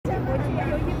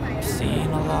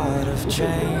of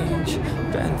change,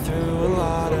 been through a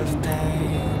lot of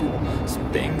pain.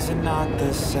 Some things are not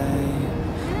the same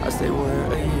as they were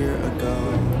a year ago,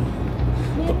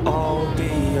 but all will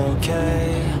be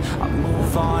okay. I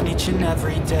move on each and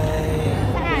every day.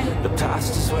 The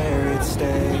past is where it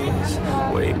stays,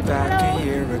 way back a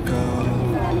year ago.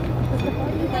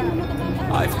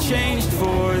 I've changed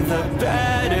for the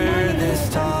better this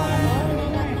time.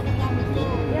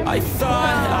 I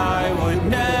thought I would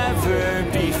never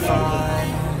be fine.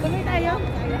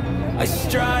 I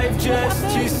strive just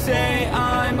to say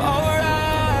I'm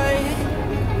alright,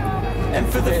 and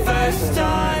for the first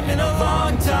time in a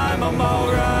long time I'm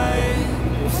alright.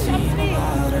 I've seen a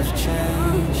lot of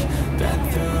change, been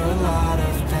through a lot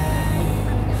of pain.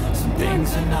 Some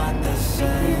things are not the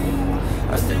same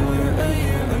as they were a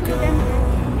year ago,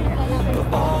 but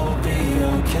all will be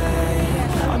okay.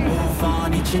 I move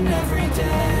on each and every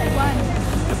day.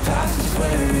 The past is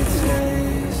where it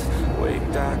stays, way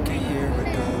back a year ago.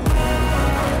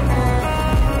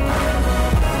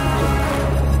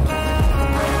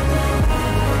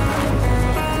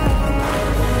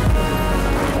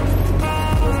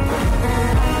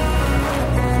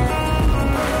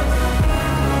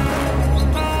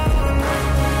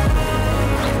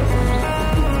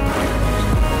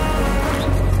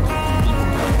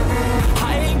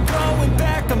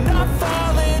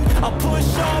 I'll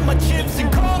push all my chips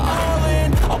and go all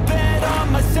in. I'll bet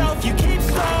on myself, you keep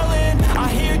stalling. I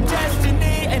hear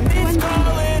destiny and it's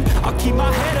calling. I'll keep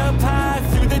my head up high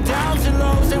through the downs and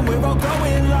lows, and we're all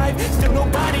going live. Still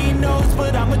nobody knows,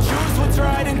 but I'ma choose what's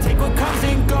right and take what comes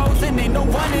and goes. And ain't no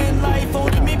one in life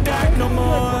holding me back no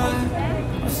more.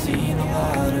 I've seen a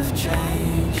lot of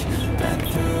change, been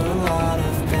through a lot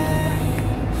of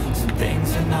pain. Some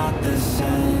things are not the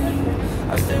same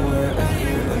as they were a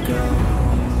year ago,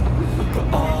 but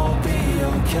all will be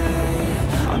okay.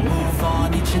 I move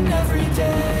on each and every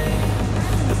day.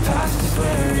 The past is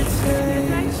where it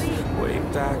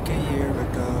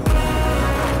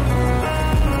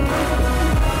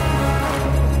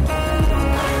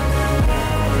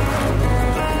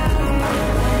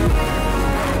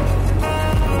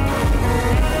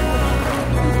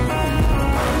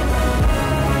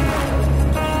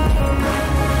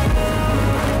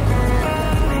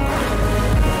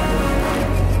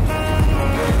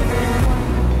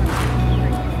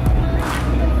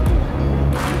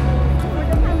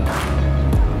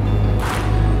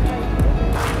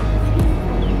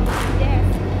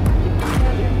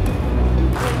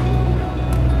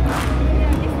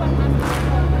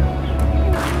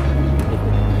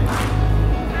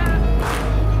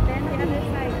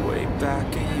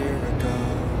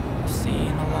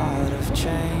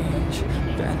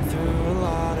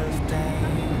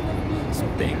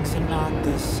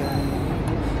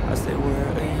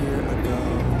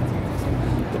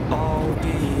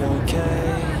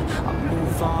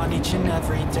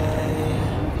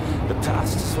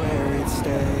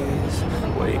stays,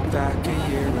 way back a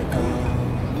year ago.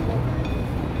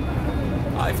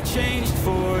 I've changed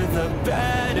for the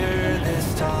better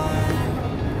this time.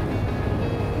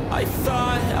 I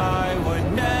thought I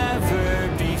would never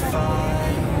be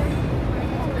fine.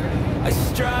 I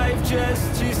strive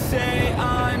just to say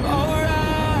I'm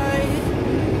alright,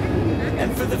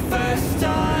 and for the first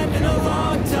time in a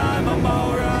long time I'm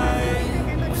alright.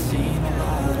 I've seen a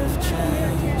lot of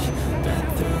change, been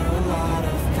through a lot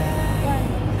of pain.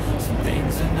 Some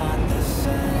things are not the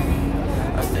same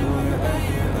as they were a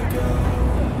year ago,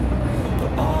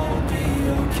 but all will be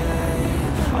okay.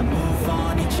 I move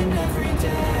on each and every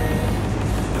day.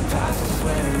 The past is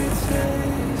where it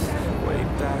stays, way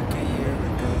back a year ago.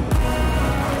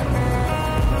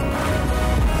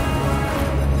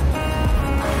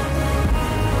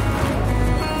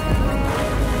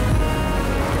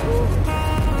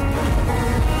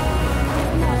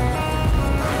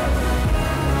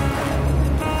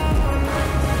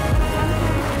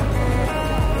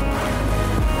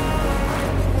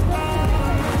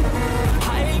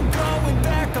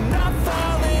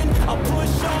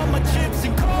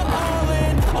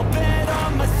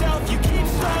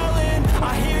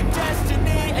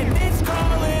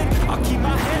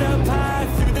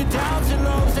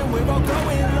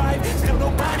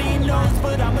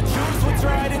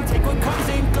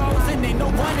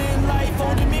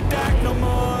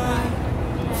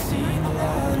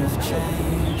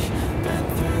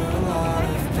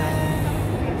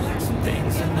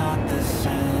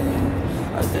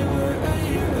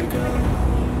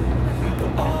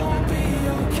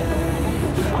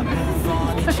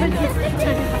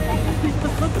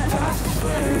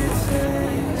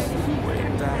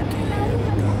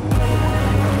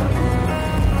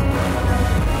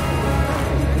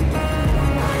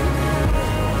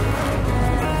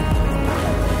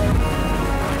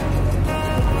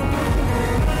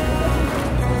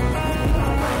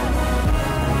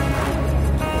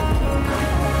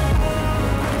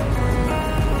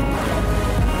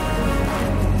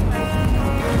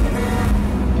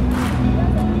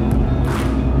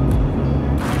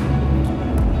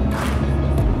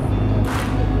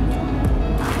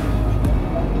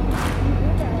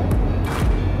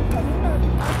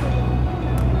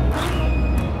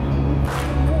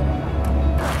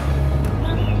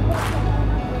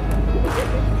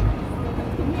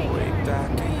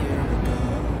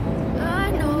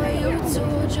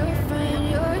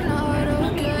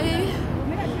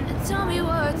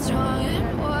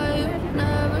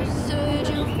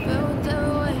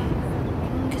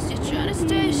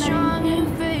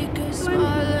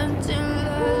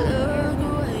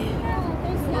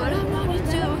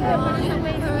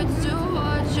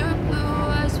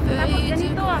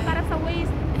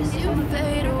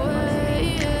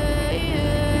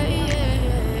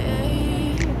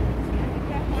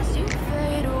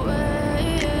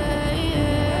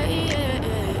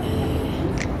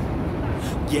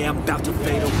 Yeah, I'm about to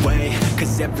fade away,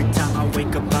 cause every time I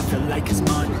wake up I feel like it's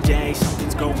Monday.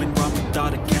 Something's going wrong with all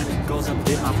the chemicals up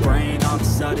in my brain. All of a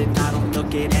sudden I don't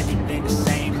look at anything the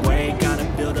same way. Gotta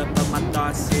build up of my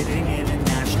thoughts sitting in an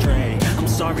ashtray. I'm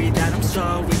sorry that I'm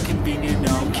so inconvenient,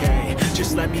 okay.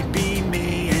 Just let me be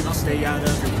me and I'll stay out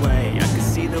of your way. I can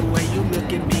see the way you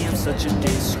look at me, I'm such a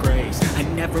disgrace. I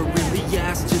never really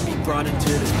asked to be brought into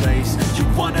this place. You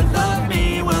wanna love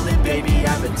me? Well then baby,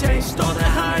 have a taste. All the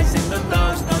highs and the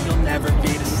lows, no you'll never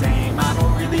be the same. I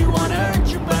don't really wanna hurt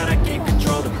you, but I can't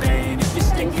control the pain. If you're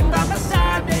sticking by my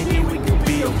side, maybe we could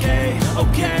be okay.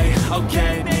 Okay,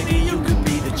 okay, maybe you could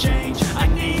be the change I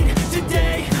need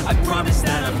today. I promise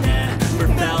that I've never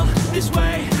felt this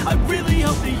way. I really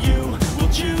hope that you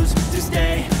will choose to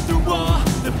stay through all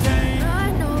the pain.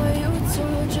 I know you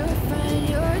told your friend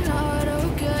you're not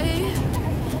okay,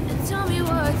 and tell me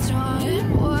what's wrong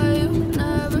and why you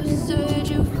never said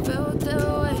you felt that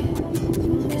way.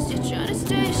 Cause you're trying to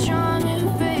stay strong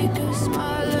and fake a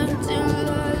smile until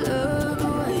I look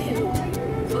away.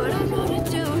 But I've known you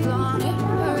too long, it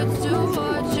hurts to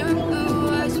watch your blue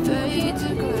eyes fade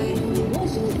to gray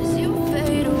as you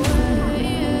fade away.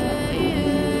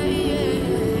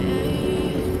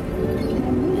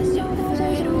 As you fade away. As you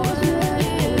fade away.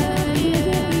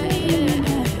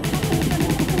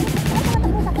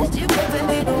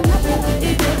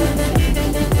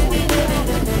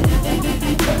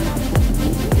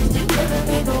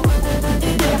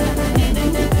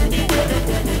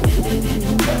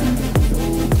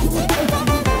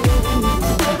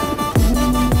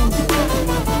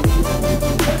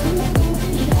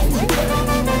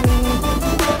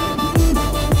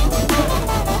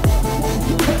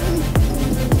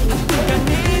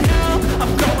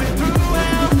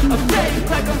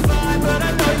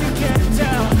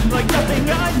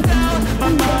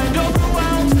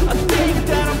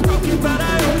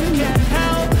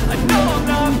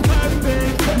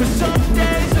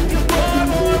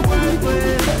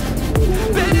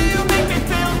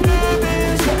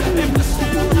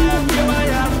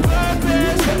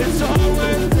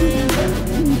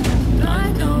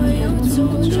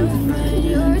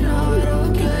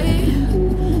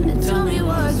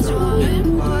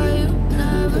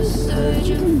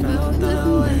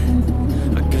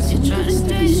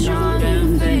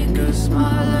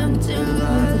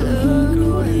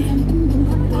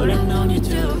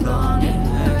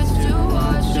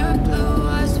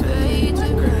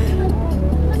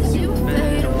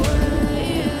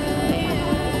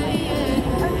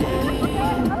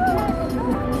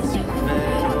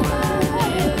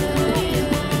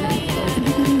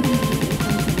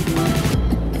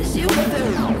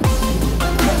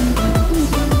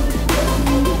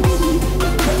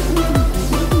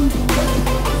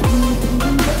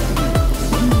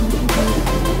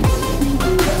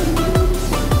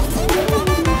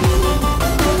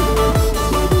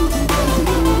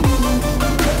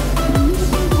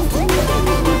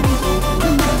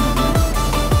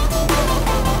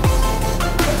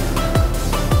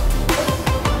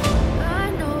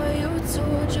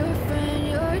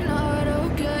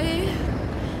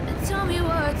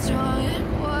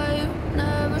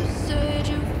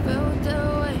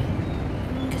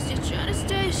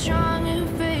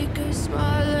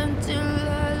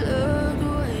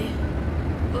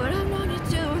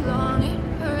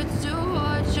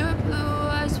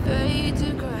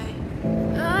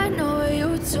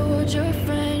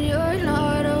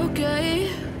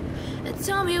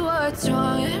 Tell me what's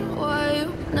wrong and why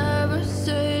you never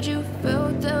said you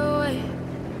felt that way.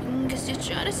 Guess you're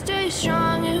trying to stay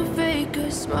strong and fake a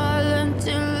smile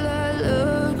until I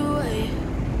look away.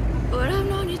 But I've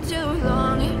known you too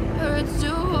long, it hurts to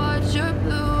watch your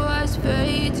blue eyes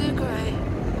fade to gray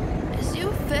as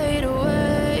you fade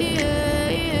away.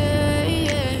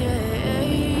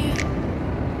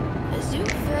 As you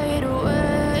fade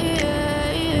away.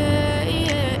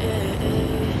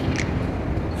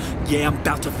 Yeah, I'm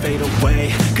about to fade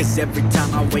away, cause every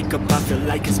time I wake up I feel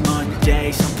like it's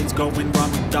Monday. Something's going wrong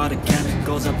with all the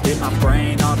chemicals up in my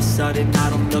brain. All of a sudden I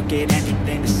don't look at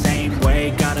anything the same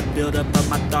way. Gotta build up of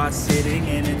my thoughts sitting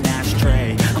in an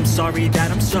ashtray. I'm sorry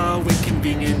that I'm so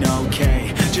inconvenient,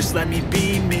 okay. Just let me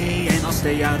be me and I'll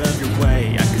stay out of your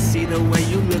way. I can see the way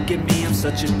you look at me, I'm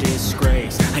such a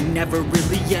disgrace. I never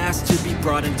really asked to be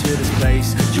brought into this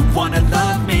place. You wanna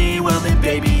love me? Well then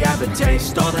baby, have a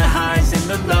taste. All the highs and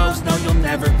the lows, no you'll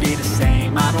never be the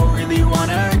same. I don't really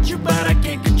wanna hurt you, but I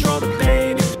can't